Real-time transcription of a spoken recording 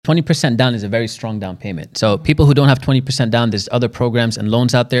20% down is a very strong down payment. So people who don't have 20% down, there's other programs and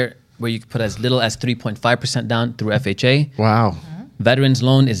loans out there where you can put as little as 3.5% down through FHA. Wow. Veterans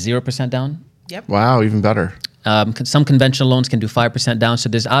loan is 0% down. Yep. Wow, even better. Some conventional loans can do 5% down. So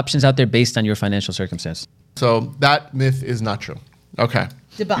there's options out there based on your financial circumstance. So that myth is not true. Okay.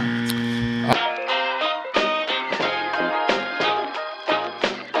 Debunked.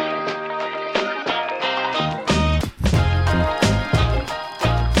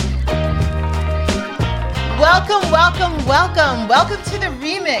 Welcome to the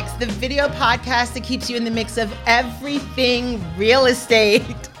Remix, the video podcast that keeps you in the mix of everything real estate.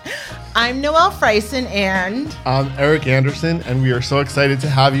 I'm Noelle Freisen and I'm Eric Anderson, and we are so excited to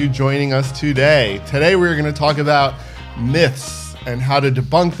have you joining us today. Today we're going to talk about myths and how to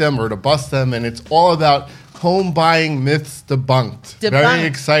debunk them or to bust them, and it's all about home buying myths debunked. Very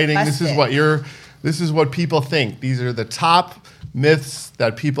exciting. This is what people think. These are the top myths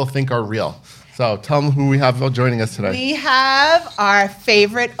that people think are real. So tell them who we have joining us today. We have our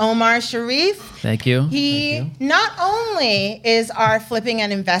favorite Omar Sharif. Thank you. He not only is our flipping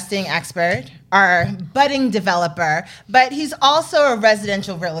and investing expert, our budding developer, but he's also a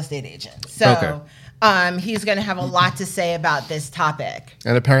residential real estate agent. So he's going to have a lot to say about this topic.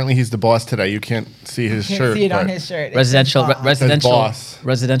 And apparently he's the boss today. You can't see his shirt. You can't see it on his shirt.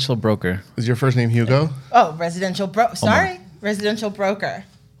 Residential broker. Is your first name Hugo? Oh, residential broker.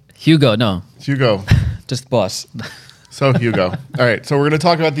 Hugo, no. Hugo. Just boss. So Hugo. All right. So we're going to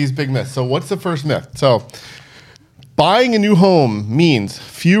talk about these big myths. So what's the first myth? So buying a new home means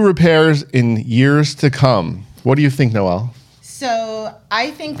few repairs in years to come. What do you think, Noelle? So I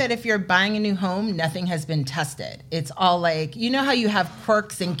think that if you're buying a new home, nothing has been tested. It's all like, you know how you have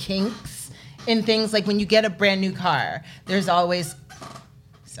quirks and kinks in things? Like when you get a brand new car, there's always...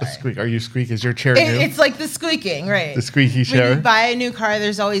 The squeak. Are you squeak? Is your chair new? It's like the squeaking, right? The squeaky chair. When you buy a new car,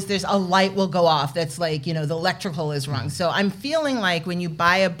 there's a light will go off. That's like, the electrical is wrong. So I'm feeling like when you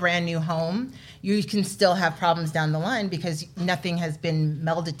buy a brand new home, you can still have problems down the line because nothing has been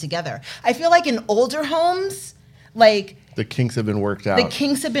melded together. I feel like in older homes, like... The kinks have been worked out.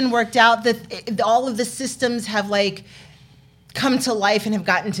 All of the systems have come to life and have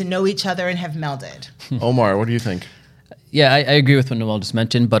gotten to know each other and have melded. Omar, what do you think? Yeah, I agree with what Noelle just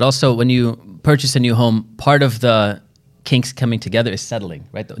mentioned. But also, when you purchase a new home, part of the kinks coming together is settling,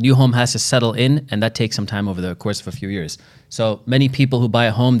 right? The new home has to settle in, and that takes some time over the course of a few years. So many people who buy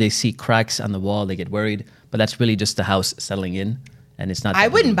a home, they see cracks on the wall, they get worried, but that's really just the house settling in, and it's not... I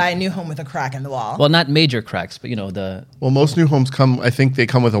wouldn't buy a new home with a crack in the wall. Well, not major cracks, but Well, most new homes come with a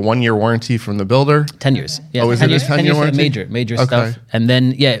 1-year warranty from the builder. 10 years. Okay. Yeah, is it a 10-year warranty? Major stuff. And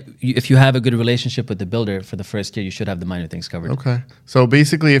then, if you have a good relationship with the builder for the first year, you should have the minor things covered. Okay. So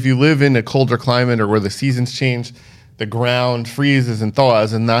basically, if you live in a colder climate or where the seasons change, the ground freezes and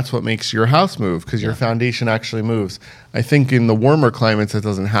thaws, and that's what makes your house move because your foundation actually moves. I think in the warmer climates, it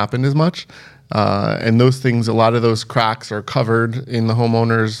doesn't happen as much. And those things, a lot of those cracks are covered in the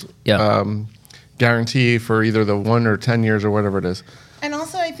homeowner's guarantee for either the 1 or 10 years or whatever it is. And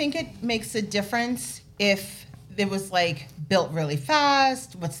also, I think it makes a difference if it was built really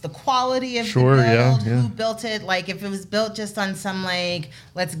fast. What's the quality of the build? Yeah. Who built it? If it was built just on some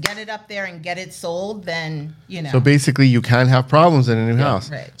let's get it up there and get it sold, then So basically, you can have problems in a new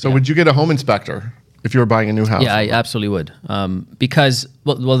house. Right. So would you get a home inspector if you were buying a new house? Yeah, I absolutely would. Because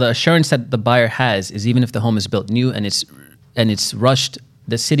the assurance that the buyer has is even if the home is built new and it's rushed,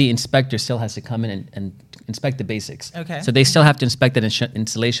 the city inspector still has to come in and inspect the basics. Okay. So they still have to inspect that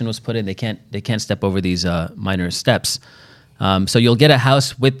insulation was put in. They can't step over these minor steps. So you'll get a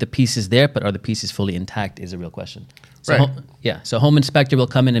house with the pieces there, but are the pieces fully intact is a real question. So right. So home inspector will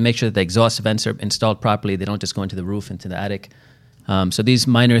come in and make sure that the exhaust vents are installed properly. They don't just go into the roof, into the attic. So these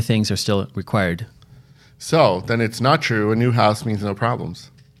minor things are still required. So then it's not true. A new house means no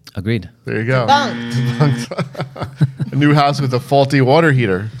problems. Agreed. There you go. Debunked. A new house with a faulty water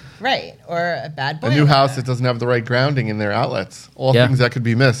heater. Right. Or a bad boiler. A new house that doesn't have the right grounding in their outlets. All things that could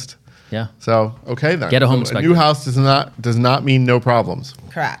be missed. Yeah. So, okay then. Get a home inspector. A new house does not mean no problems.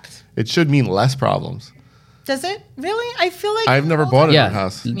 Correct. It should mean less problems. Does it? Really? I feel like... I've never bought a new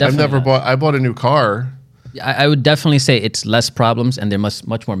house. I bought a new car. I would definitely say it's less problems and they're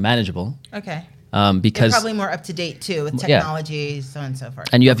much more manageable. Okay. Because they're probably more up to date too with technology, so on and so forth.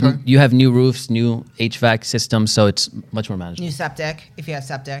 And you have new roofs, new HVAC systems, so it's much more manageable. New septic, if you have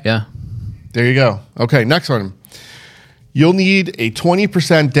septic. Yeah. There you go. Okay, next one. You'll need a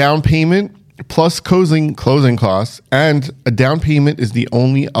 20% down payment plus closing costs, and a down payment is the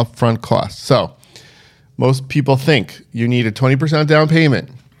only upfront cost. So most people think you need a 20% down payment.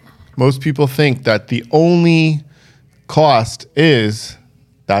 Most people think that the only cost is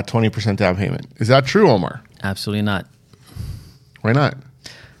that 20% down payment. Is that true, Omar? Absolutely not. Why not?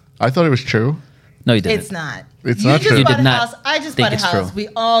 I thought it was true. No, you didn't. It's not. It's you not just true. You bought did a not house. I just think bought a it's house. true. We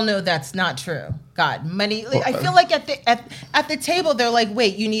all know that's not true. God, money. Like, I feel like at the table they're like,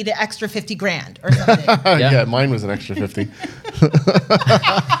 wait, you need an extra 50 grand or something. Yeah, mine was an extra 50.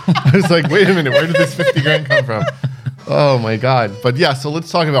 I was like, wait a minute, where did this 50 grand come from? Oh my God. But yeah, so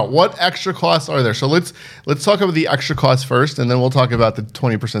let's talk about what extra costs are there. So let's talk about the extra costs first, and then we'll talk about the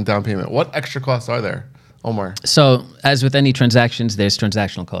 20% down payment. What extra costs are there, Omar? So, as with any transactions, there's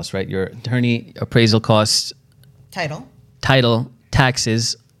transactional costs, right? Your attorney appraisal costs, Title.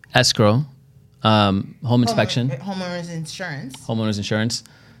 taxes, escrow, home inspection, Homeowners insurance,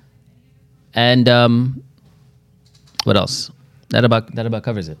 and what else? That about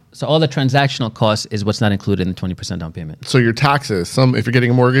covers it. So all the transactional costs is what's not included in the 20% down payment. So your taxes, if you're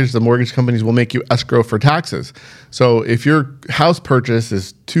getting a mortgage, the mortgage companies will make you escrow for taxes. So if your house purchase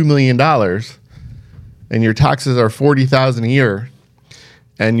is $2 million and your taxes are $40,000 a year,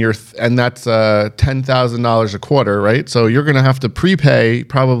 and that's $10,000 a quarter, right? So you're going to have to prepay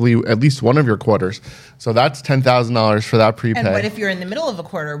probably at least one of your quarters. So that's $10,000 for that prepay. And what if you're in the middle of a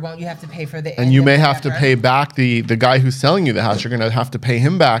quarter? Won't you have to pay for the? And you may have to pay back the guy who's selling you the house. You're going to have to pay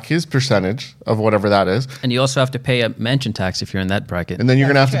him back his percentage of whatever that is. And you also have to pay a mansion tax if you're in that bracket. And then you're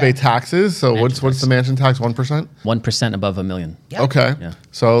going to have to pay That's taxes. So what's the mansion tax? 1%? 1% above $1 million. Yep. Okay. Yeah.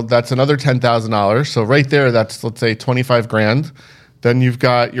 So that's another $10,000. So right there, that's, let's say, 25 grand. Then you've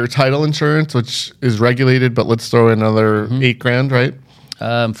got your title insurance, which is regulated, but let's throw in another 8 grand, right?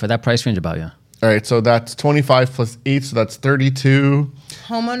 For that price range, about, yeah. All right. So that's 25 plus 8. So that's 32.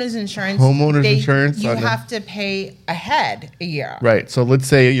 Homeowners insurance. Insurance. You have to pay ahead a year. Right. So let's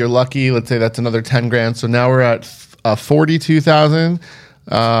say you're lucky. Let's say that's another 10 grand. So now we're at 42,000.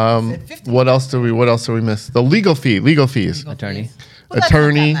 What else do we miss? The legal fees. Attorney. Well, that's not that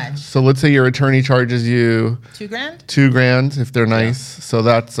Attorney. much. So let's say your attorney charges you $2 grand. $2,000 if they're nice. So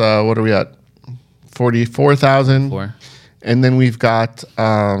that's what are we at? 44,000. 4. And then we've got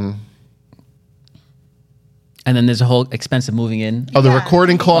And then there's a whole expense of moving in. the Yeah.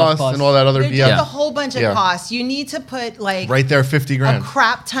 recording costs costs. and all that other There's BS. just a whole bunch of Yeah. costs. You need to put like Right there, 50 a grand.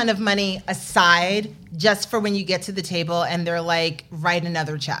 crap ton of money aside just for when you get to the table and they're like, write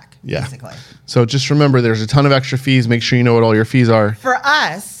another check. Yeah. Basically. So just remember, there's a ton of extra fees. Make sure you know what all your fees are. For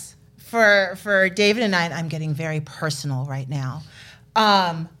us, for David and I'm getting very personal right now.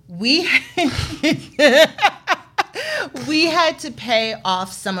 We we had to pay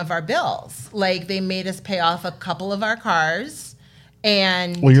off some of our bills. Like they made us pay off a couple of our cars,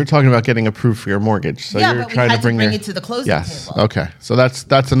 and Well, you're talking about getting approved for your mortgage. So yeah, you're but we trying had to bring it to the closing table. Okay. So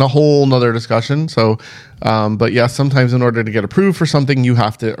that's a whole nother discussion. So, but yeah, sometimes in order to get approved for something, you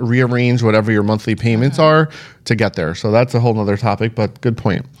have to rearrange whatever your monthly payments are to get there. So that's a whole nother topic, but good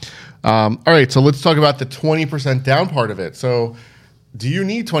point. All right. So let's talk about the 20% down part of it. So do you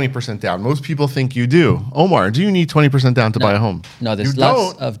need 20% down? Most people think you do. Omar, do you need 20% down to buy a home? No, there's You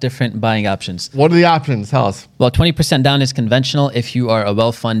lots don't? of different buying options. What are the options? Tell us. Well, 20% down is conventional if you are a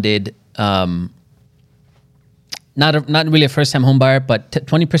well-funded, not really a first-time home buyer, but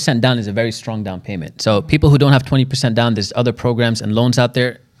 20% down is a very strong down payment. So people who don't have 20% down, there's other programs and loans out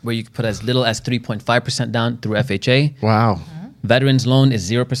there where you can put as little as 3.5% down through FHA. Wow. Veterans loan is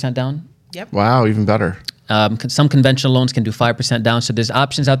 0% down. Yep. Wow. Even better. Some conventional loans can do 5% down. So there's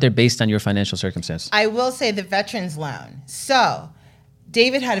options out there based on your financial circumstance. I will say the veterans loan. So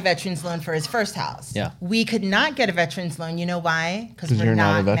David had a veterans loan for his first house. Yeah. We could not get a veterans loan. You know why? Because we're you're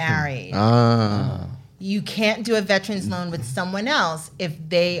not a not veteran. married. Ah. You can't do a veterans loan with someone else if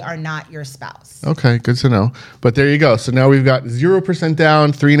they are not your spouse. Okay, good to know. But there you go. So now we've got 0%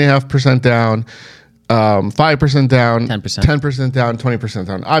 down, 3.5% down, 5% down, 10% down, 20%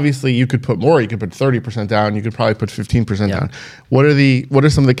 down. Obviously, you could put more. You could put 30% down. You could probably put 15% Yeah. down. What are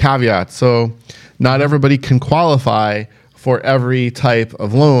some of the caveats? So not everybody can qualify for every type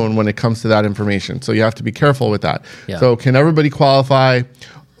of loan when it comes to that information. So you have to be careful with that. Yeah. So can everybody qualify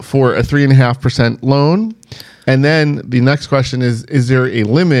for a 3.5% loan? And then the next question is there a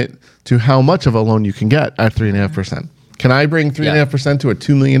limit to how much of a loan you can get at 3.5%? Can I bring 3.5% to a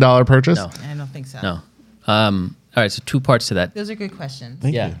 $2 million purchase? No. I don't think so. No. All right, so 2 parts to that. Those are good questions.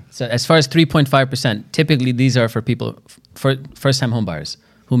 Thank Yeah. you. So as far as 3.5%, typically these are for people, for first-time home buyers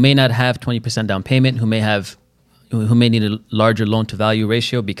who may not have 20% down payment, who may need a larger loan-to-value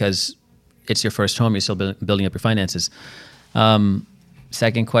ratio because it's your first home, you're still building up your finances.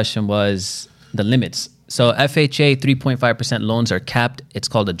 Second question was the limits. So FHA 3.5% loans are capped. It's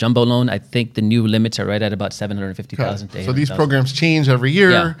called a jumbo loan. I think the new limits are right at about $750,000. So these programs change every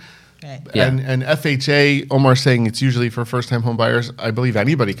year. Yeah. Okay. Yeah. And FHA, Omar saying it's usually for first-time home buyers. I believe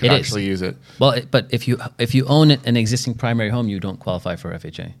anybody could It is. actually use it. Well, but if you own an existing primary home, you don't qualify for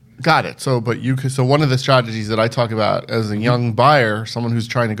FHA. Got it. So, but you could. So, one of the strategies that I talk about as a young buyer, someone who's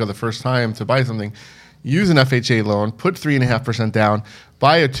trying to go the first time to buy something, use an FHA loan, put 3.5% down,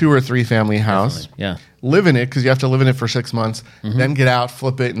 buy a 2 or 3 family house, Definitely, yeah. live in it because you have to live in it for 6 months, then get out,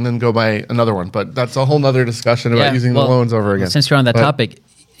 flip it, and then go buy another one. But that's a whole nother discussion about using the loans over again. Since you're on that But- topic,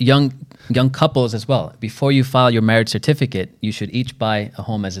 young couples as well. Before you file your marriage certificate, you should each buy a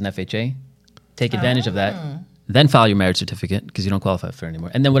home as an FHA. Take advantage of that. Then file your marriage certificate because you don't qualify for it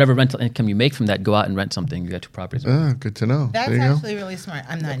anymore. And then whatever rental income you make from that, go out and rent something. You got 2 properties. Ah, good to know. That's there you actually really smart.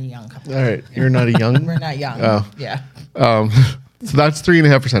 I'm not a young couple. go. All right, you're not a young. We're not young. Oh. Yeah. So that's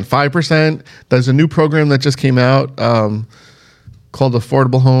 3.5%. 5%. There's a new program that just came out called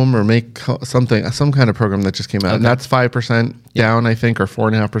Affordable Home or some kind of program that just came out, and that's 5% down, I think, or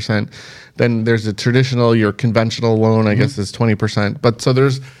 4.5%. Then there's a traditional, your conventional loan, I guess, is 20%. But so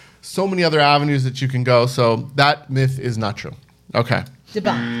there's so many other avenues that you can go. So that myth is not true. Okay.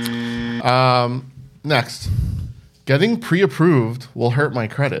 Debunked. Next, getting pre-approved will hurt my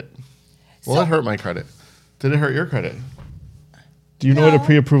credit. Will it hurt my credit? Did it hurt your credit? Do you know what a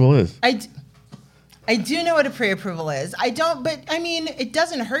pre-approval is? I do know what a pre-approval is. I don't, but I mean, it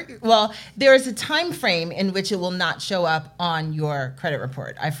doesn't hurt you. Well, there is a time frame in which it will not show up on your credit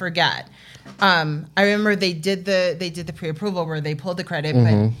report. I forget. I remember they did the pre-approval where they pulled the credit,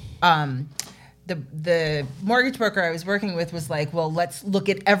 but the mortgage broker I was working with was like, well, let's look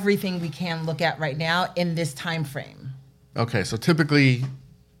at everything we can look at right now in this time frame. Okay, so typically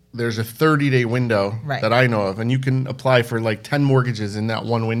there's a 30-day window that I know of, and you can apply for like 10 mortgages in that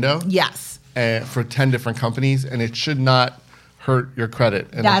one window. Yes. For 10 different companies, and it should not hurt your credit.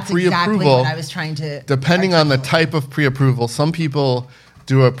 And that's exactly what I was trying to. Depending on the type of pre-approval, some people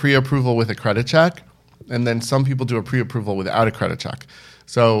do a pre-approval with a credit check, and then some people do a pre-approval without a credit check.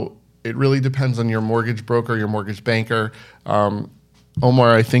 So it really depends on your mortgage broker, your mortgage banker.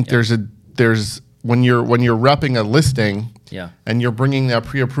 Omar, I think there's when you're repping a listing, and you're bringing that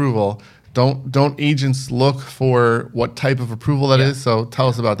pre-approval. Don't agents look for what type of approval that is? So tell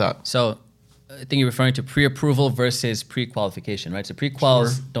us about that. So I think you're referring to pre-approval versus pre-qualification, right? So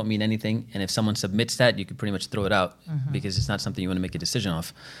pre-quals don't mean anything, and if someone submits that, you could pretty much throw it out because it's not something you want to make a decision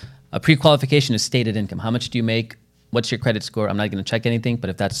off. A pre-qualification is stated income. How much do you make? What's your credit score? I'm not going to check anything, but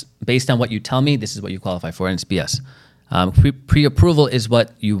if that's based on what you tell me, this is what you qualify for, and it's BS. Pre-approval is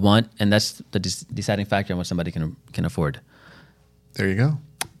what you want, and that's the deciding factor on what somebody can afford. There you go.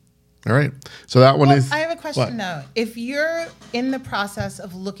 All right. So that one is. I have a question though. If you're in the process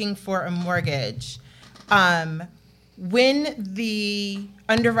of looking for a mortgage, when the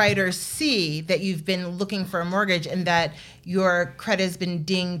underwriters see that you've been looking for a mortgage and that your credit has been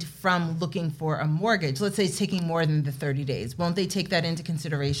dinged from looking for a mortgage, let's say it's taking more than the 30 days, won't they take that into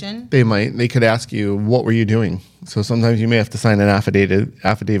consideration? They might. They could ask you, what were you doing? So sometimes you may have to sign an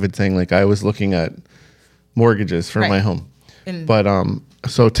affidavit saying, like, I was looking at mortgages for my home. But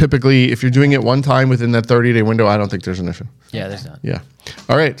so typically, if you're doing it one time within that 30-day window, I don't think there's an issue. Yeah, there's not. Yeah.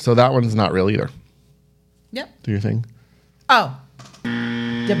 All right. So that one's not real either. Yep. Do your thing. Oh.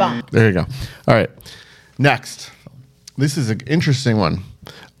 Debunk. There you go. All right. Next. This is an interesting one.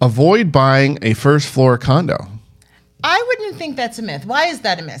 Avoid buying a first floor condo. I wouldn't think that's a myth. Why is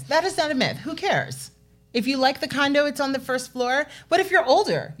that a myth? That is not a myth. Who cares? If you like the condo, it's on the first floor. What if you're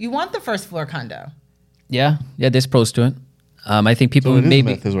older? You want the first floor condo. Yeah, there's pros to it. I think people So it is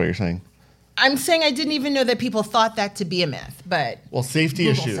maybe a myth, is what you're saying. I'm saying I didn't even know that people thought that to be a myth, but well, safety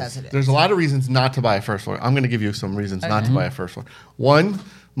Google issues. says it is. There's a lot of reasons not to buy a first floor. I'm going to give you some reasons not to buy a first floor. One,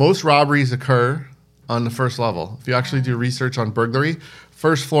 most robberies occur on the first level. If you actually do research on burglary,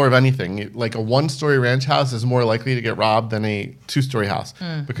 first floor of anything, like a one-story ranch house is more likely to get robbed than a two-story house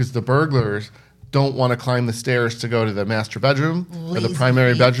because the burglars don't want to climb the stairs to go to the master bedroom or the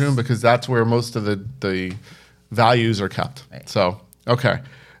primary bedroom because that's where most of the values are kept. Right. So, okay.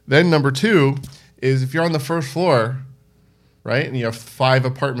 Then number two is if you're on the first floor, right, and you have 5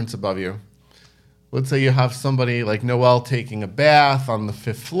 apartments above you. Let's say you have somebody like Noelle taking a bath on the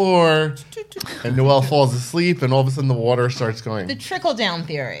 5th floor, and Noelle falls asleep, and all of a sudden the water starts going. the trickle-down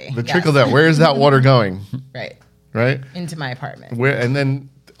theory. The trickle down. Where is that water going? Right. Right? Into my apartment. Where? And then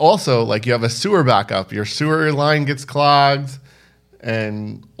also, like, you have a sewer backup. Your sewer line gets clogged,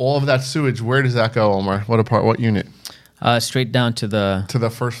 and all of that sewage, where does that go, Omar? What unit? straight down to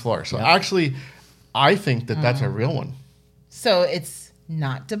the first floor. So actually, I think that that's a real one. So it's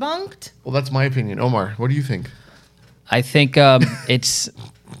not debunked? Well, that's my opinion. Omar, what do you think? I think it's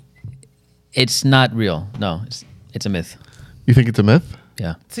not real. No, it's a myth. You think it's a myth?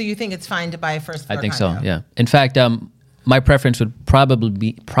 Yeah. So you think it's fine to buy a first floor I think condo? so. Yeah. In fact, my preference would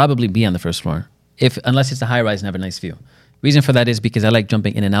probably be on the first floor, unless it's a high rise and have a nice view. Reason for that is because I like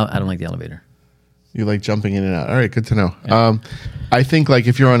jumping in and out. I don't like the elevator. You like jumping in and out. All right, good to know. Yeah. I think like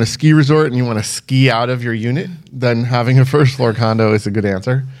if you're on a ski resort and you want to ski out of your unit, then having a first floor condo is a good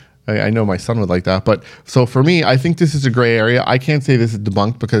answer. I know my son would like that. But so for me, I think this is a gray area. I can't say this is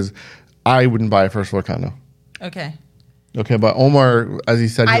debunked because I wouldn't buy a first floor condo. Okay. Okay, but Omar, as he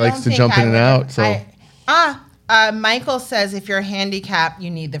said, he likes to jump in and out. So Michael says if you're handicapped, you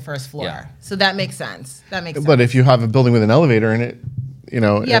need the first floor. Yeah. So that makes sense. But if you have a building with an elevator in it,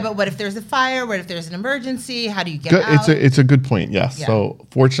 but what if there's a fire? What if there's an emergency? How do you get out? It's a good point. Yes. Yeah. So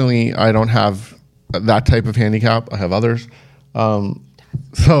fortunately, I don't have that type of handicap. I have others.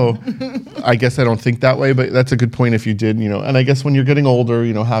 So I guess I don't think that way, but that's a good point if you did, and I guess when you're getting older,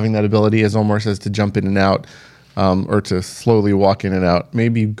 having that ability, as Omar says, to jump in and out, or to slowly walk in and out, may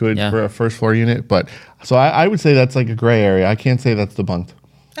be good for a first floor unit. But so I would say that's like a gray area. I can't say that's debunked.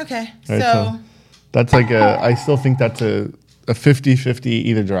 Okay. Right, so that's like I still think that's a 50-50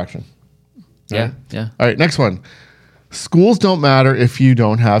 either direction. Right? Yeah. All right, next one. Schools don't matter if you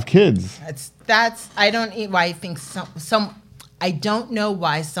don't have kids. I don't know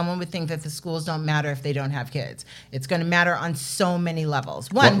why someone would think that the schools don't matter if they don't have kids. It's going to matter on so many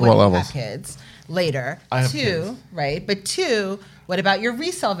levels. One, when you have kids later. I have two, kids. right? But two, what about your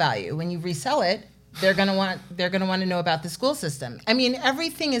resale value? When you resell it, they're going to want to know about the school system. I mean,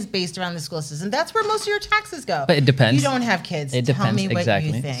 everything is based around the school system. That's where most of your taxes go. But it depends. You don't have kids. It Tell depends me what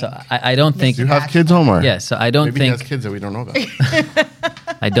exactly. you think. So I don't think You have kids, Omar? Yeah. So I don't Maybe think he has kids that we don't know about.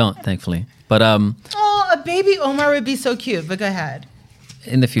 I don't, thankfully. But a baby Omar would be so cute. But go ahead.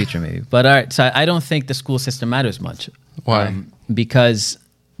 in the future, maybe. But all right. So I don't think the school system matters much. Why? Because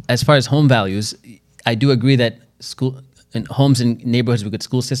as far as home values, I do agree that homes in neighborhoods with good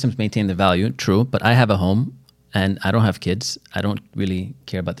school systems maintain the value. True. But I have a home. And I don't have kids. I don't really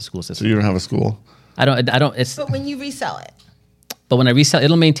care about the school system. So you don't have a school? I don't. But when you resell it. But when I resell,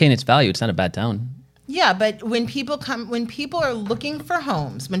 it'll maintain its value. It's not a bad town. Yeah, but when people are looking for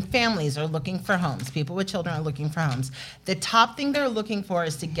homes, when families are looking for homes, people with children are looking for homes, the top thing they're looking for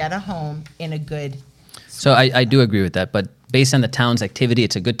is to get a home in a good. So I do agree with that. But based on the town's activity,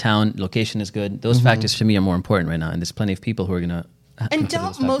 it's a good town. Location is good. Those factors to me are more important right now. And there's plenty of people who are going to. And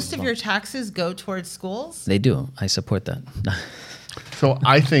don't most of your taxes go towards schools? They do. I support that. So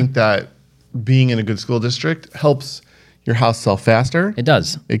I think that being in a good school district helps your house sell faster. It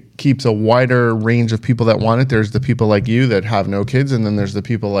does. It keeps a wider range of people that want it. There's the people like you that have no kids, and then there's the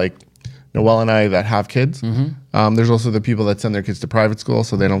people like Noelle and I that have kids. There's also the people that send their kids to private school,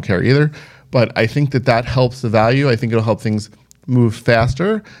 so they don't care either. But I think that helps the value. I think it'll help things move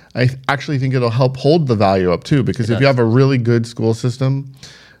faster. I actually think it'll help hold the value up too, because if you have a really good school system,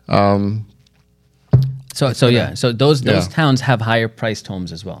 so those towns have higher priced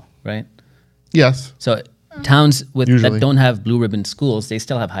homes as well, right? yes, So towns Usually. that don't have blue ribbon schools, they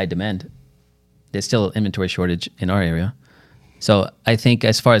still have high demand. There's still inventory shortage in our area. So I think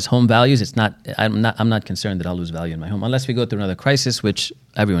as far as home values, I'm not concerned that I'll lose value in my home unless we go through another crisis, which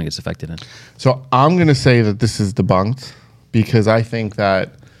everyone gets affected in. So I'm going to say that this is debunked because I think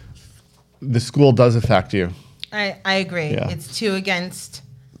that the school does affect you. I agree. Yeah. It's 2 against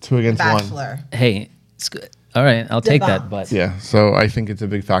 2 against 1. Bachelor. Hey, all right, I'll take that. Debunked. But Yeah, so I think it's a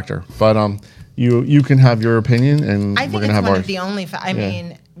big factor. But you can have your opinion, and I we're think going it's to have one ours. of the only. I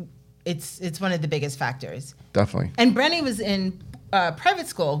mean, it's one of the biggest factors. Definitely. And Brenny was in private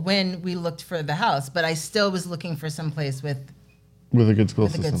school when we looked for the house, but I still was looking for some place with. With a good school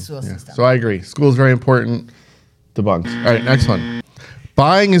With a system. good school system. So I agree. School is very important. Debunked. All right, next one.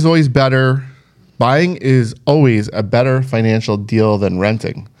 Buying is always better. Buying is always a better financial deal than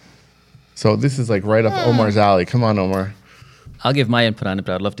renting. So this is like right up Omar's alley. Come on, Omar. I'll give my input on it,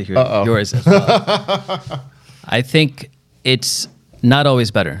 but I'd love to hear yours as well. I think it's not always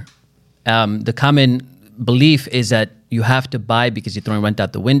better. The common belief is that you have to buy because you're throwing rent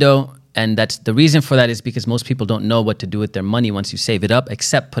out the window. And that's the reason for that is because most people don't know what to do with their money once you save it up,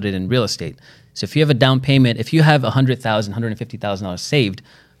 except put it in real estate. So if you have a down payment, if you have $100,000, $150,000 saved,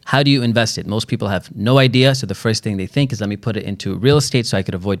 how do you invest it? Most people have no idea. So the first thing they think is, let me put it into real estate so I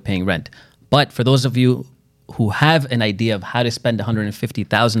could avoid paying rent. But for those of you who have an idea of how to spend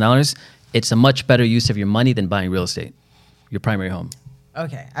 $150,000, it's a much better use of your money than buying real estate, your primary home.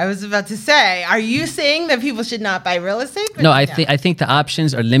 Okay, I was about to say, are you saying that people should not buy real estate? No, I think the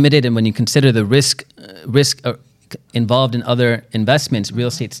options are limited, and when you consider the risk involved in other investments, real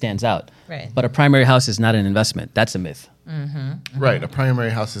estate stands out. Right. But a primary house is not an investment. That's a myth. Right. A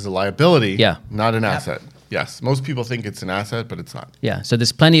primary house is a liability, Yeah. not an asset. Yes. Most people think it's an asset, but it's not. Yeah. So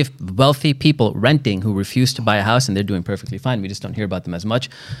there's plenty of wealthy people renting who refuse to buy a house, and they're doing perfectly fine. We just don't hear about them as much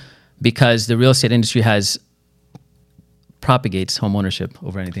because the real estate industry propagates home ownership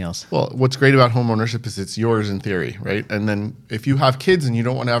over anything else. Well, what's great about home ownership is it's yours in theory, right? And then if you have kids and you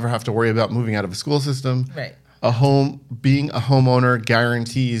don't want to ever have to worry about moving out of a school system, Right. being a homeowner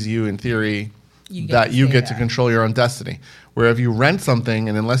guarantees you in theory You get that to you stay get to there. control your own destiny. Where if you rent something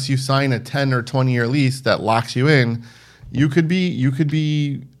and unless you sign a 10 or 20 year lease that locks you in, you could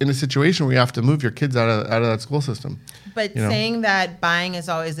be in a situation where you have to move your kids out of that school system. But You know? saying that buying is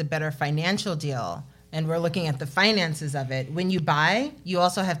always a better financial deal, and we're looking at the finances of it, when you buy, you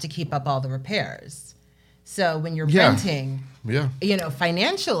also have to keep up all the repairs. So when you're Yeah. renting, Yeah.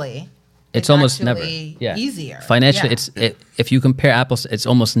 Financially, It's almost never actually yeah. easier. Financially, Yeah. if you compare apples, it's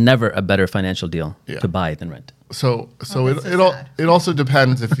almost never a better financial deal Yeah. to buy than rent. So that's so sad. it also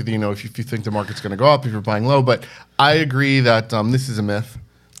depends if if you think the market's going to go up, if you're buying low. But I agree that this is a myth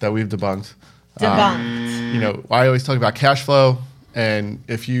that we've debunked. Debunked. I always talk about cash flow, and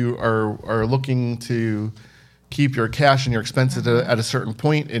if you are looking to keep your cash and your expenses at a certain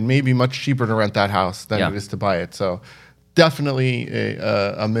point, it may be much cheaper to rent that house than it is to buy it. So definitely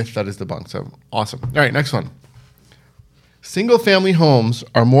a myth that is debunked. So awesome. All right, next one. Single-family homes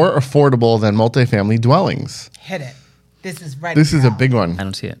are more affordable than multifamily dwellings. Hit it. This is right. This is a now. big one. I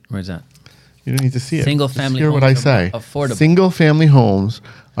don't see it. Where's that? You don't need to see it. Single-family Just hear what I homes are say. more affordable. Single-family homes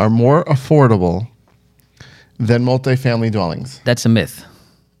are more affordable than multifamily dwellings. That's a myth,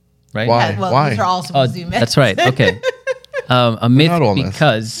 right? Why? Well, Why? these are all supposed to be myths. That's right. Okay. A myth not all myths.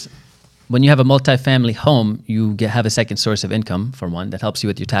 because when you have a multifamily home, you have a second source of income, for one, that helps you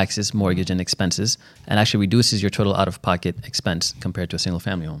with your taxes, mortgage, and expenses, and actually reduces your total out-of-pocket expense compared to a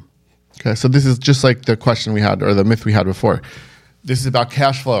single-family home. Okay, so this is just like the question we had or the myth we had before. This is about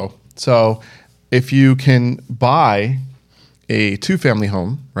cash flow. So if you can buy a two-family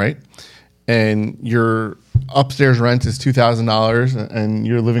home, right, and your upstairs rent is $2,000 and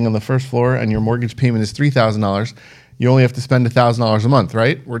you're living on the first floor and your mortgage payment is $3,000, you only have to spend $1,000 a month,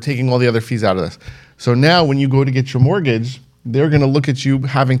 right? We're taking all the other fees out of this. So now when you go to get your mortgage, they're going to look at you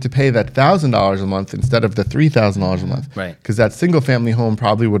having to pay that $1,000 a month instead of the $3,000 a month. Right. Because that single family home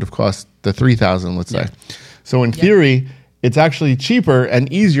probably would have cost the $3,000, let's say. So in theory, it's actually cheaper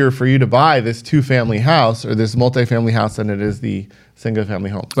and easier for you to buy this two-family house or this multifamily house than it is the single-family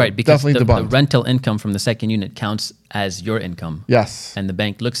home. So Right, because definitely the debunked. rental income from the second unit counts as your income. Yes. And the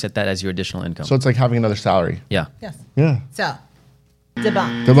bank looks at that as your additional income. So it's like having another salary. yeah. Yes. Yeah. So,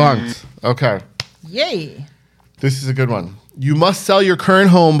 debunked. Debunked. Okay. Yay. This is a good one. You must sell your current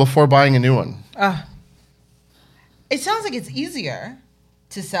home before buying a new one. It sounds like it's easier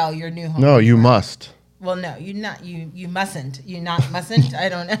to sell your new home. No, you must. Well, no, you not. You mustn't. You not mustn't. I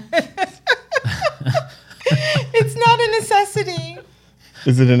don't know. It's not a necessity.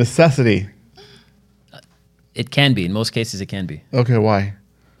 Is it a necessity? It can be. In most cases, it can be. Okay, why?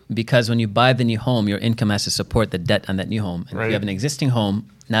 Because when you buy the new home, your income has to support the debt on that new home. And if Right. you have an existing home,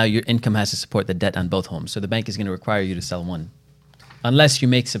 now your income has to support the debt on both homes. So the bank is going to require you to sell one. Unless you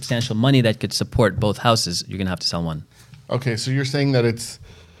make substantial money that could support both houses, you're going to have to sell one. Okay, so you're saying that it's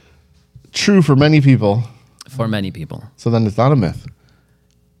true for many people, For many people. so then it's not a myth.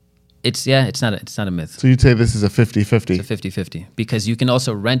 It's not a myth. So you'd say this is a 50-50. It's a 50-50. Because you can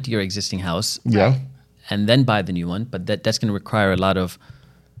also rent your existing house Yeah. and then buy the new one, but that's going to require a lot of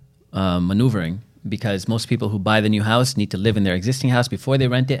maneuvering because most people who buy the new house need to live in their existing house before they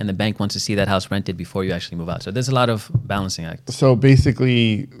rent it, and the bank wants to see that house rented before you actually move out. So there's a lot of balancing act. So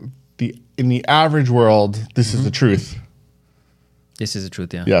basically, in the average world, this is the truth. This is the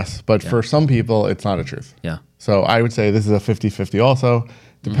truth, yeah. Yes, but for some people, it's not a truth. Yeah. So I would say this is a 50-50 also.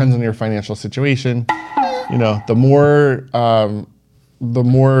 Depends on your financial situation. The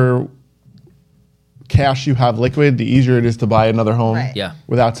more cash you have liquid, the easier it is to buy another home Right. Yeah.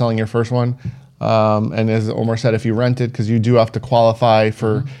 without selling your first one. And as Omar said, if you rent it, because you do have to qualify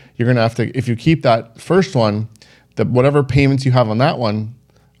for, you're going to have to, if you keep that first one, whatever payments you have on that one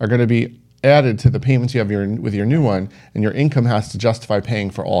are going to be added to the payments you have with your new one, and your income has to justify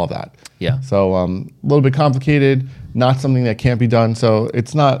paying for all of that. Yeah. So a little bit complicated, not something that can't be done. So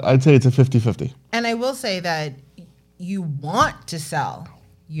it's not, I'd say it's a 50-50. And I will say that you want to sell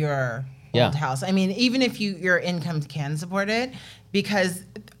your old house. I mean, even if your income can support it, because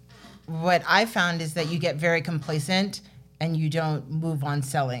what I found is that you get very complacent and you don't move on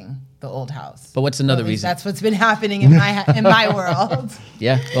selling the old house. But what's another At least reason? That's what's been happening in my world.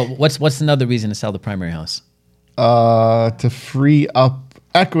 Yeah. Well, what's another reason to sell the primary house? To free up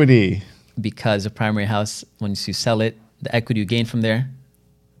equity. Because a primary house, once you sell it, the equity you gain from there.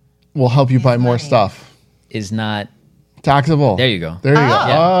 Will help you buy more money. stuff. is not taxable. There you go. There you go. Oh.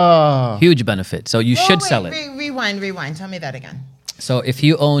 Ah. huge benefit. So you should wait, sell it. Rewind. Tell me that again. So if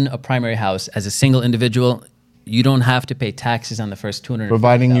you own a primary house as a single individual, you don't have to pay taxes on the first 200.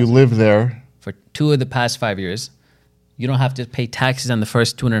 Providing you live there. For 2 of the past 5 years, you don't have to pay taxes on the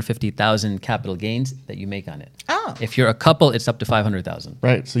first 250,000 capital gains that you make on it. Oh. If you're a couple, it's up to 500,000.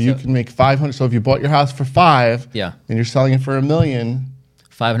 Right. So you can make 500. So if you bought your house for 5, Yeah. and you're selling it for $1 million,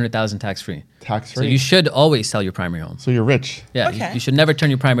 500,000 tax free. tax So free. you should always sell your primary home. So you're rich. Yeah. Okay. You should never turn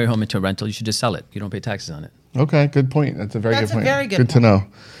your primary home into a rental. You should just sell it. You don't pay taxes on it. Okay, good point. That's a very That's good a point. very good Good to point. know.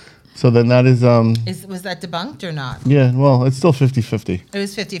 So then that is Was that debunked or not? yeah, well, it's still 50-50. It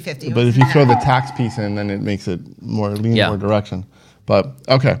was 50-50. But if you throw the tax piece in, then it makes it more lean Yeah. more direction. But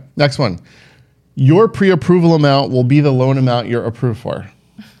okay, next one. Your pre-approval amount will be the loan amount you're approved for.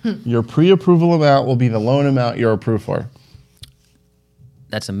 Your pre-approval amount will be the loan amount you're approved for.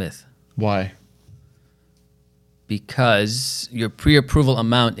 That's a myth. Why? Because your pre-approval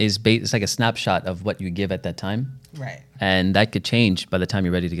amount is it's like a snapshot of what you give at that time. Right. And that could change by the time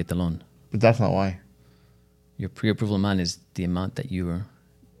you're ready to get the loan. But that's not why. Your pre-approval amount is the amount that you were.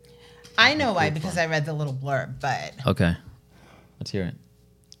 I know why, because I read the little blurb, but Okay. Let's hear it.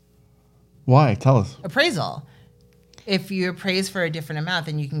 Why? Tell us. appraisal. If you appraise for a different amount,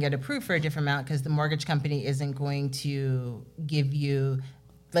 then you can get approved for a different amount because the mortgage company isn't going to give you,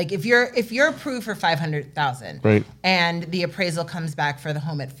 like if you're approved for 500,000, Right. and the appraisal comes back for the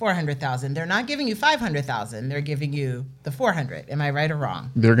home at 400,000, they're not giving you 500,000. They're giving you the 400. Am I right or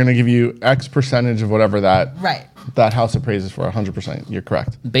wrong? They're going to give you X percentage of whatever that Right. that house appraises for. 100%. You're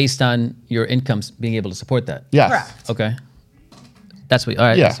correct. Based on your incomes being able to support that. Yes. Correct. Okay. That's what. All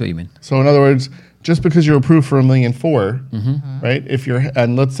right. Yeah. That's what you mean. So in other words, just because you're approved for $1.4 million, Mm-hmm. right? If you're,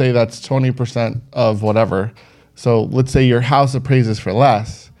 and let's say that's 20% of whatever. So let's say your house appraises for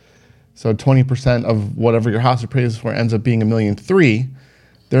less. So 20% of whatever your house appraises for ends up being $1.3 million.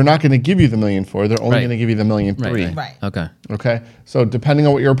 They're not going to give you the $1.4 million. They're only Right. going to give you the $1.3 million. Right. Right. Okay. Okay. So depending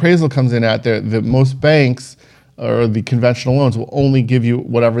on what your appraisal comes in at, the most banks or the conventional loans will only give you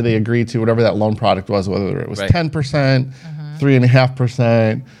whatever they agreed to, whatever that loan product was, whether it was Right. 10%,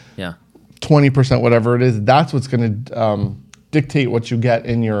 3.5%, Yeah. 20%, whatever it is. That's what's going to dictate what you get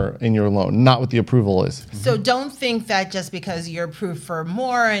in your loan, not what the approval is. So don't think that just because you're approved for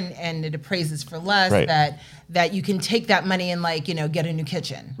more and it appraises for less, Right. that you can take that money and get a new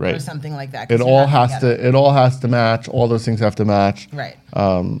kitchen or Right. something like that. 'cause It you're all not gonna has get to. It all has to match. All those things have to match. Right.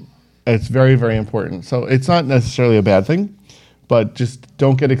 It's very, very important. So it's not necessarily a bad thing, but just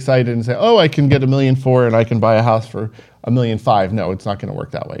don't get excited and say, "Oh, I can get $1.4 million and I can buy a house for $1.5 million." No, it's not going to work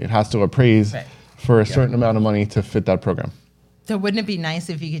that way. It has to appraise Right. for a certain amount of money to fit that program. So wouldn't it be nice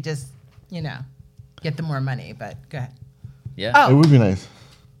if you could just, get the more money? But go ahead. Yeah. Oh. It would be nice.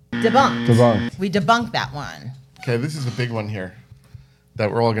 Debunked. Debunked. We debunked that one. Okay, this is a big one here that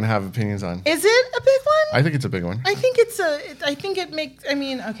we're all going to have opinions on. Is it a big one? I think it's a big one. I think it makes,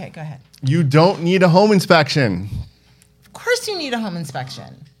 okay, go ahead. You don't need a home inspection. Of course you need a home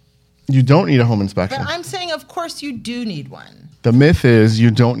inspection. You don't need a home inspection. But I'm saying, of course you do need one. The myth is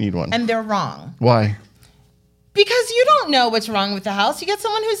you don't need one. And they're wrong. Why? Because you don't know what's wrong with the house. You get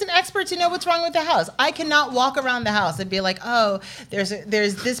someone who's an expert to know what's wrong with the house. I cannot walk around the house and be like, oh, there's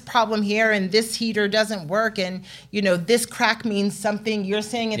this problem here and this heater doesn't work and, this crack means something. You're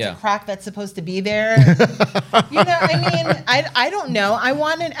saying it's Yeah. a crack that's supposed to be there. I don't know. I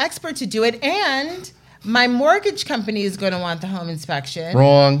want an expert to do it. And my mortgage company is going to want the home inspection.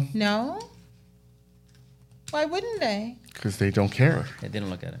 Wrong. No? Why wouldn't they? Because they don't care. They didn't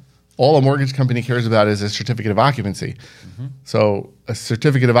look at it. All a mortgage company cares about is a certificate of occupancy. So a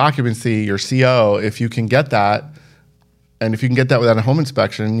certificate of occupancy, your CO, if you can get that, and if you can get that without a home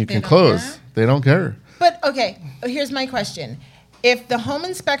inspection, you can don't close. care? They don't care. But, okay, here's my question. If the home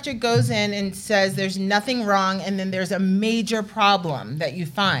inspector goes in and says there's nothing wrong and then there's a major problem that you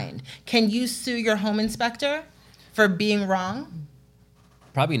find, can you sue your home inspector for being wrong?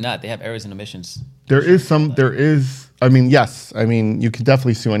 Probably not. They have errors and omissions. Yes. You can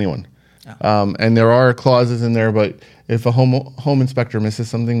definitely sue anyone. And there are clauses in there, but if a home inspector misses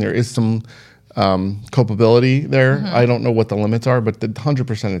something, there is some culpability there. I don't know what the limits are, but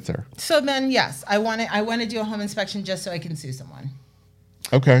 100% it's there. So then, yes, I want to do a home inspection just so I can sue someone.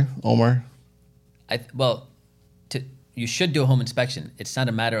 Okay, Omar. You should do a home inspection. It's not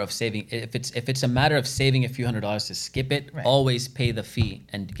a matter of saving. If it's a matter of saving a few $100s to skip it, Right. always pay the fee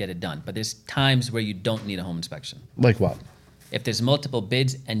and get it done. But there's times where you don't need a home inspection. Like what? If there's multiple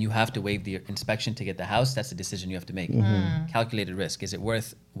bids and you have to waive the inspection to get the house, that's a decision you have to make. Calculated risk. Is it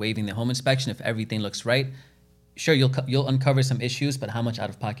worth waiving the home inspection if everything looks right? Sure, you'll uncover some issues, but how much out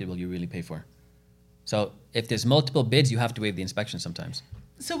of pocket will you really pay for? So if there's multiple bids, you have to waive the inspection sometimes.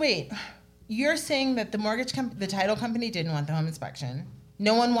 So wait, you're saying that the title company didn't want the home inspection.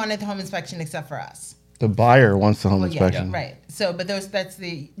 No one wanted the home inspection except for us. The buyer wants the home Well, inspection. Yeah, right. So, but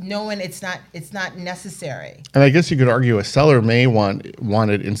no one. It's not necessary. And I guess you could argue a seller may want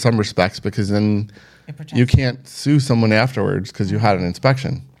it in some respects because then It protects you can't sue someone afterwards because you had an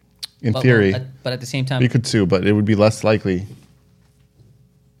inspection. In theory, but at the same time, you could sue, but it would be less likely.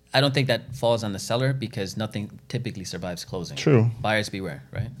 I don't think that falls on the seller because nothing typically survives closing. True. Buyers beware,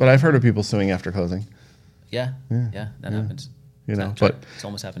 right? But I've heard of people suing after closing. Yeah, that happens. You know, It's not- but it's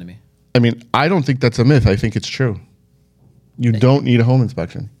almost happened to me. I mean, I don't think that's a myth. I think it's true. You don't need a home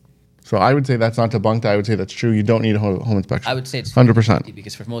inspection. So I would say that's not debunked. I would say that's true. You don't need a home inspection. I would say it's 100%.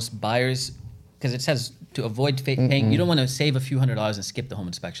 because for most buyers, because it says to avoid paying, you don't want to save a few $100s and skip the home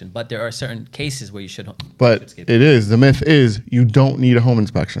inspection. But there are certain cases where you should. But skip it is. The myth is you don't need a home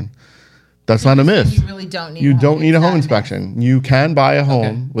inspection. That's not a myth. You really don't need. You don't need a home It's not inspection. You can buy a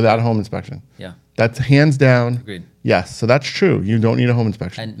home without a home inspection. Yeah, That's hands down. agreed. Yes. So that's true. You don't need a home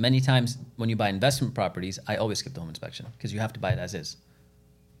inspection. And many times when you buy investment properties, I always skip the home inspection because you have to buy it as is.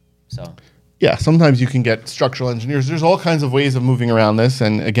 So Yeah, sometimes you can get structural engineers. There's all kinds of ways of moving around this.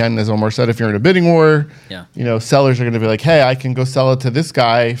 And again, as Omar said, if you're in a bidding war, Yeah. you know, sellers are going to be like, hey, I can go sell it to this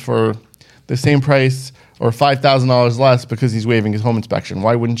guy for the same price or $5,000 less because he's waiving his home inspection.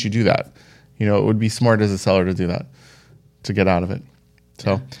 Why wouldn't you do that? You know, it would be smart as a seller to do that, to get out of it.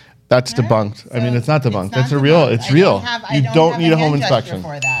 So that's debunked. I mean, it's not debunked. That's a real, debunked. it's I real. I You don't need a home hand gesture inspection.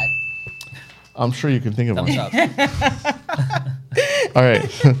 for that. I'm sure you can think of one. thumbs up. All right.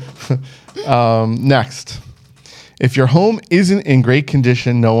 Next. If your home isn't in great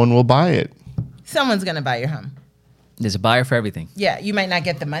condition, no one will buy it. Someone's gonna buy your home. There's a buyer for everything. Yeah, you might not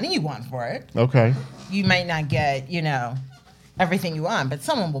get the money you want for it. Okay. You might not get, everything you want, but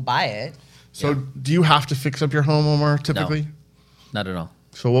someone will buy it. So do you have to fix up your home, Omar, typically? Not at all.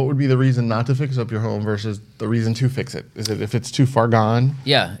 So what would be the reason not to fix up your home versus the reason to fix it? Is it if it's too far gone?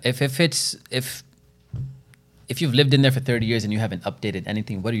 Yeah, if you've lived in there for 30 years and you haven't updated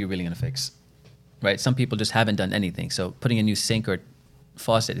anything, what are you really going to fix? Right? Some people just haven't done anything. So putting a new sink or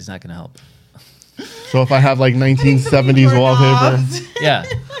faucet is not going to help. So if I have like 1970s wallpaper, Yeah.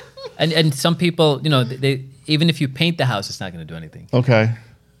 And some people, they even if you paint the house, it's not going to do anything. okay.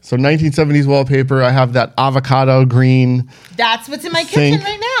 So 1970s wallpaper, I have that avocado green That's what's in my sink. kitchen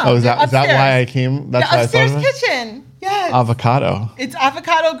right now. Oh, is that why Upstairs. I came? That's The why I thought upstairs of it? kitchen. Yes. Avocado. It's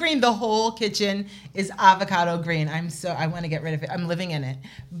avocado green. The whole kitchen is avocado green. I want to get rid of it. I'm living in it.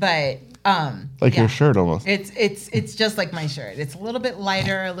 But Like yeah. your shirt almost. It's just like my shirt. It's a little bit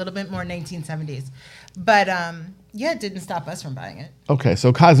lighter, a little bit more 1970s. But it didn't stop us from buying it. Okay,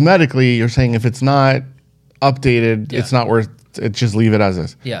 so cosmetically, you're saying if it's not updated, Yeah. it's not worth it. Just leave it as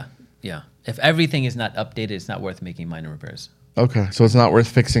is. Yeah. If everything is not updated, it's not worth making minor repairs. Okay, so it's not worth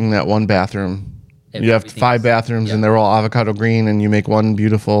fixing that one bathroom. If You have everything 5 is- bathrooms yeah. and they're all avocado green, and you make one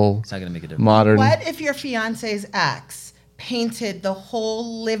beautiful It's not going to make a difference. modern. What if your fiance's ex painted the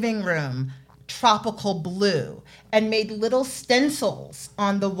whole living room tropical blue and made little stencils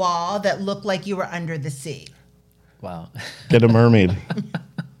on the wall that looked like you were under the sea? Wow. Get a mermaid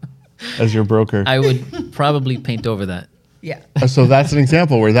as your broker. I would probably paint over that. Yeah. So that's an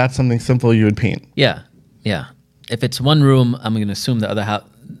example where that's something simple you would paint. Yeah. If it's one room, I'm going to assume the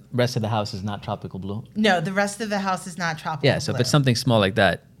rest of the house is not tropical blue. No, the rest of the house is not tropical Yeah, so if blue. it's something small like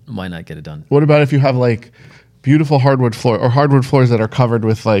that, why not get it done? What about if you have like beautiful hardwood floor or hardwood floors that are covered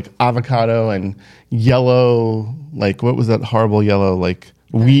with like avocado and yellow, like what was that horrible yellow, like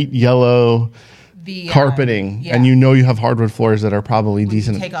wheat yellow the carpeting, yeah. and you have hardwood floors that are probably Would you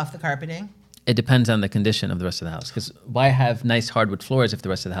decent. take off the carpeting? It depends on the condition of the rest of the house. Because why have nice hardwood floors if the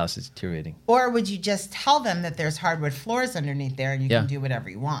rest of the house is deteriorating? Or would you just tell them that there's hardwood floors underneath there and you Yeah. can do whatever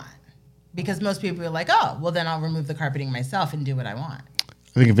you want? Because most people are like, oh, well, then I'll remove the carpeting myself and do what I want.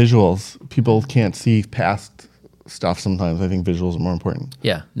 I think visuals. People can't see past stuff sometimes. I think visuals are more important.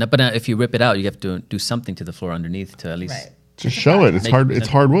 Yeah. No, but if you rip it out, you have to do something to the floor underneath to at least. Right. Just show it. It's Make- hard. It's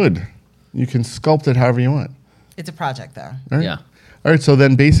hardwood. You can sculpt it however you want. It's a project, though. All right? Yeah. All right. So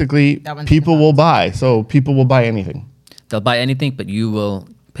then basically That one's people in the will buy. So people will buy anything. They'll buy anything, but you will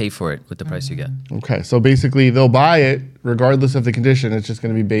pay for it with the price you get. Okay. So basically they'll buy it regardless of the condition. It's just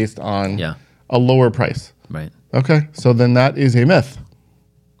going to be based on Yeah. a lower price. Right. Okay. So then that is a myth.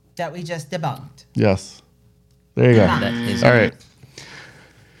 That we just debunked. Yes. There you go. That is All right.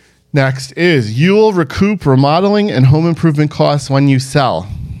 Next is you will recoup remodeling and home improvement costs when you sell.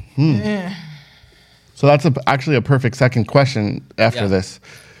 So that's actually a perfect second question after Yeah. this.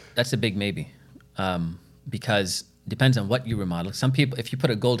 That's a big maybe. Because depends on what you remodel. Some people, if you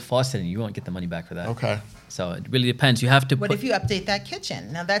put a gold faucet in, you won't get the money back for that. Okay. So it really depends. You have to What put. if you update that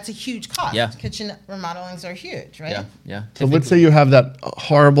kitchen? Now that's a huge cost. Yeah. Kitchen remodelings are huge, right? Yeah, yeah. So let's say you have that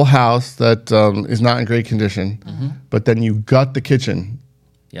horrible house that is not in great condition, but then you gut the kitchen,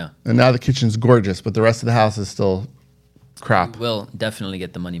 Yeah. and now the kitchen's gorgeous, but the rest of the house is still crap. We'll definitely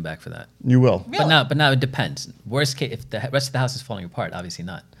get the money back for that. You will. Really? But now it depends. Worst case, if the rest of the house is falling apart, obviously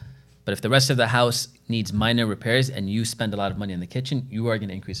not. But if the rest of the house needs minor repairs and you spend a lot of money in the kitchen, you are going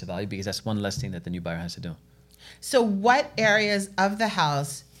to increase the value because that's one less thing that the new buyer has to do. So what areas of the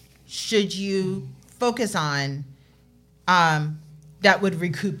house should you focus on that would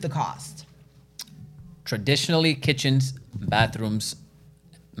recoup the cost? Traditionally, kitchens, bathrooms,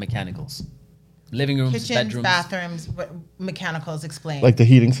 mechanicals, living rooms, Kitchens, bedrooms, bathrooms, mechanicals, explain. Like the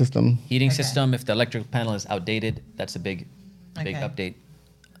heating system. heating Okay. system. If the electrical panel is outdated, that's a big Okay. update.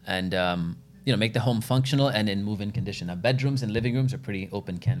 And make the home functional and in move-in condition. Now, bedrooms and living rooms are pretty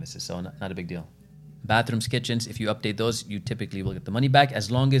open canvases, so not a big deal. Bathrooms, kitchens, if you update those, you typically will get the money back as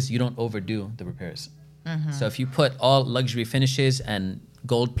long as you don't overdo the repairs. So if you put all luxury finishes and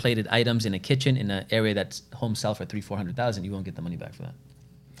gold-plated items in a kitchen in an area that's home sell for $300,000-$400,000, you won't get the money back for that.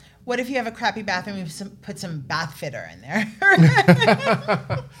 What if you have a crappy bathroom? You put some bath fitter in there.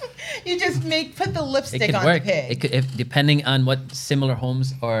 You just put the It lipstick could on work. the pig. It could, if depending on what similar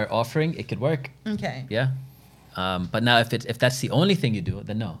homes are offering, it could work. Okay. Yeah. But now, if that's the only thing you do,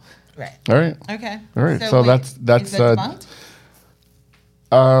 then no. Right. All right. Okay. All right. So wait, that's is that debunked?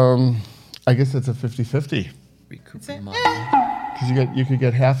 I guess it's a 50-50 Recoup Is it? remodel. because you could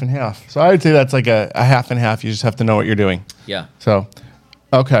get half and half. So I would say that's like a half and half. You just have to know what you're doing. Yeah. So,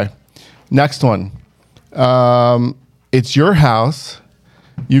 okay. Next one. It's your house.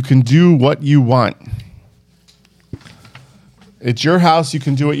 You can do what you want. It's your house. You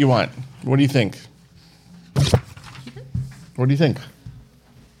can do what you want. What do you think? What do you think?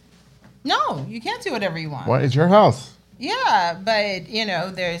 No, you can't do whatever you want. What is your house? Yeah, but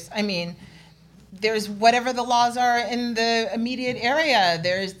there's whatever the laws are in the immediate area.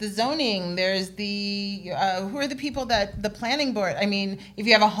 There's the zoning. There's the who are the people the planning board. I mean, if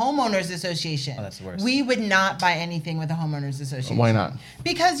you have a homeowners association, Oh, that's the worst. we would not buy anything with a homeowners association. Why not?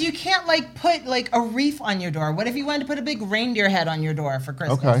 Because you can't put a wreath on your door. What if you wanted to put a big reindeer head on your door for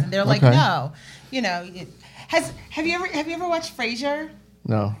Christmas? Okay, And they're like, okay. no. Have you ever watched Frasier?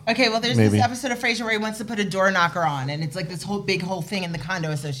 No. Okay, well, there's Maybe. this episode of Frasier where he wants to put a door knocker on, and it's like this whole thing in the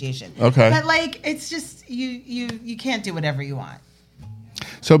condo association. Okay. But it's just you can't do whatever you want.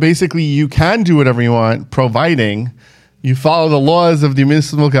 So basically, you can do whatever you want, providing you follow the laws of the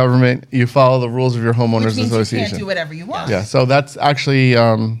municipal government. You follow the rules of your homeowners Which means association. you can't do whatever you want. Yeah. So that's actually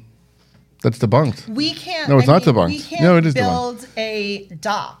that's debunked. We can't. No, it's not debunked. We can't No, it is build a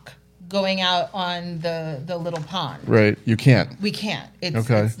dock going out on the little pond. Right. You can't. We can't.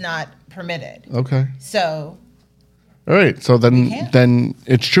 Okay. It's not permitted. Okay. So All right. So We can't. then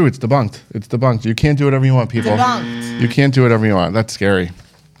it's true. It's debunked. It's debunked. You can't do whatever you want, people. Debunked. You can't do whatever you want. That's scary.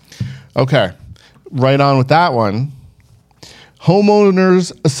 Okay. Right on with that one.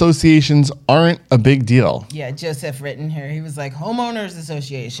 Homeowners associations aren't a big deal. yeah, Joseph written here. He was like homeowners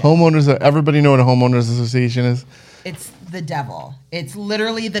association. Everybody know what a homeowners association is? It's the devil. It's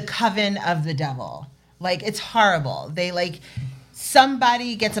literally the coven of the devil. It's horrible.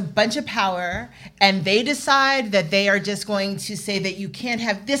 Somebody gets a bunch of power and they decide that they are just going to say that you can't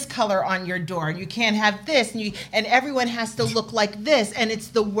have this color on your door and you can't have this and everyone has to look like this, and it's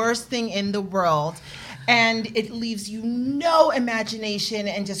the worst thing in the world. And it leaves you no imagination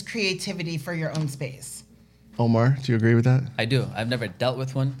and just creativity for your own space. Omar, do you agree with that? I do. I've never dealt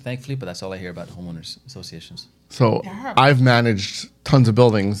with one, thankfully, but that's all I hear about homeowners associations. So They're horrible. I've managed tons of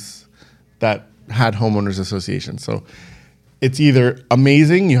buildings that had homeowners associations. So it's either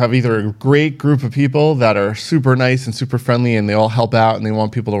amazing, you have either a great group of people that are super nice and super friendly and they all help out and they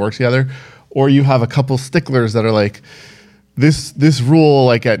want people to work together, or you have a couple sticklers that are like, this rule,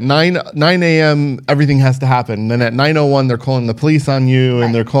 like at 9 a.m. everything has to happen. And then at 9:01 they're calling the police on you and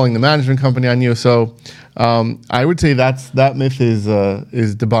Right. they're calling the management company on you. So I would say that myth is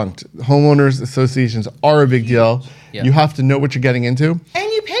debunked. Homeowners associations are a big deal. Yeah. You have to know what you're getting into. And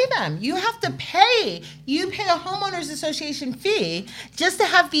you pay them. You have to pay. You pay a homeowners association fee just to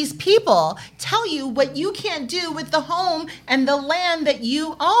have these people tell you what you can't do with the home and the land that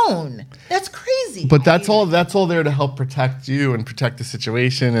you own. That's crazy. But that's all there to help protect you and protect the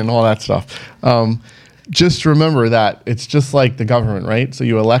situation and all that stuff. Just remember that it's just like the government, right? So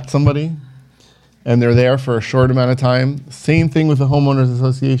you elect somebody and they're there for a short amount of time. Same thing with the homeowners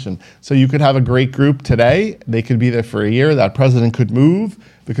association. So you could have a great group today. They could be there for a year. That president could move,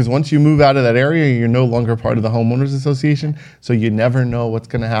 because once you move out of that area, you're no longer part of the homeowners association. So you never know what's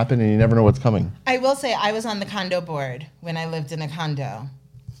going to happen, and you never know what's coming. I will say I was on the condo board when I lived in a condo,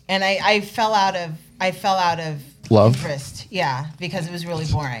 and I fell out of Love? interest. Yeah, because it was really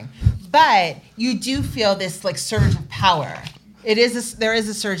boring. But you do feel this like surge of power. There is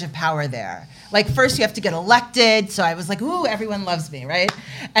a surge of power there. Like first you have to get elected, so I was like, ooh, everyone loves me, right?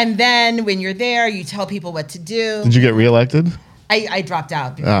 And then when you're there, you tell people what to do. Did you get reelected? I dropped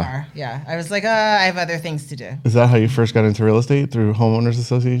out before. Yeah, I was like, I have other things to do. Is that how you first got into real estate, through homeowners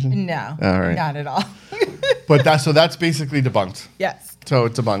association? No, All right. not at all. But that's basically debunked. Yes. So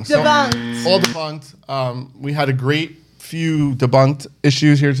it's debunked. Debunked. So, all debunked. We had a great few debunked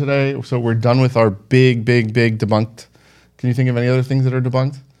issues here today. So we're done with our big debunked. Can you think of any other things that are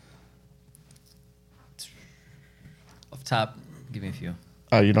debunked? Off top, give me a few.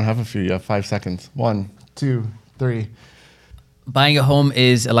 You don't have a few. You have 5 seconds. 1, 2, 3. Buying a home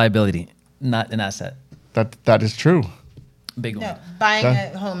is a liability, not an asset. That is true. Big one. No, buying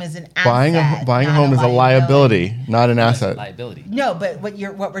a home is an asset. Buying a not home is a liability, not an asset. Liability. No, but what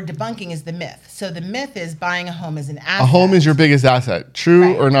we're debunking is the myth. So the myth is buying a home is an asset. A home is your biggest asset. True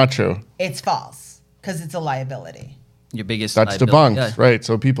Right. or not true? It's false because it's a liability. Your biggest That's liability. debunked, right?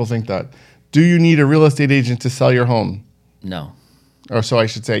 So people think that. Do you need a real estate agent to sell your home? No. Or so I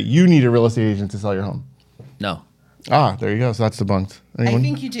should say, you need a real estate agent to sell your home. No. There you go. So that's debunked. Anyone? I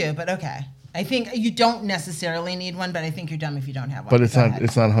think you do, but okay. I think you don't necessarily need one, but I think you're dumb if you don't have one. But it's Go not. ahead.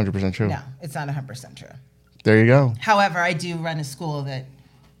 It's not 100% true. No, it's not 100% true. There you go. However, I do run a school that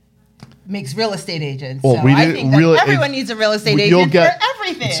makes real estate agents. Well, so we I did- think that real- everyone needs a real estate You'll agent get- for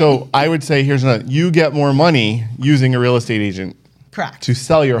everything. So I would say here's another. You get more money using a real estate agent correct. to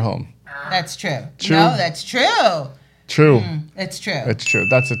sell your home. That's true. True. No, that's true. True. It's true. It's true.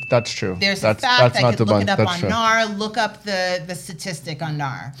 That's true. There's that's, a fact. That's I not could look debunked. it up That's on true. NAR. Look up the statistic on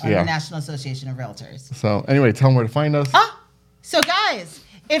NAR, on Yeah. the National Association of Realtors. So anyway, tell them where to find us. So guys,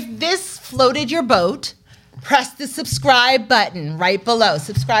 if this floated your boat, press the subscribe button right below.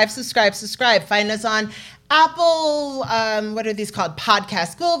 Subscribe. Find us on Apple, what are these called?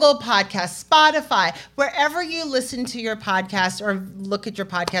 Podcast, Google Podcast, Spotify, wherever you listen to your podcast or look at your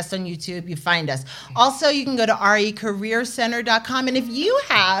podcast on YouTube, you find us. Also, you can go to recareercenter.com. And if you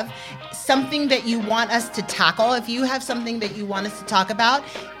have something that you want us to tackle, if you have something that you want us to talk about,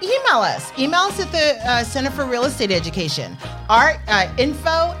 email us. Email us at the Center for Real Estate Education,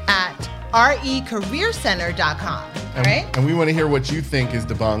 info@recareercenter.com. Right? And we want to hear what you think is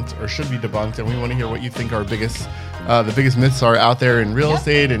debunked or should be debunked, and we want to hear what you think our biggest, the biggest myths are out there in real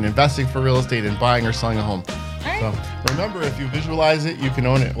estate and investing for real estate and buying or selling a home. All right. So remember, if you visualize it, you can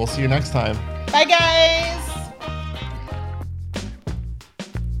own it. We'll see you next time. Bye, guys.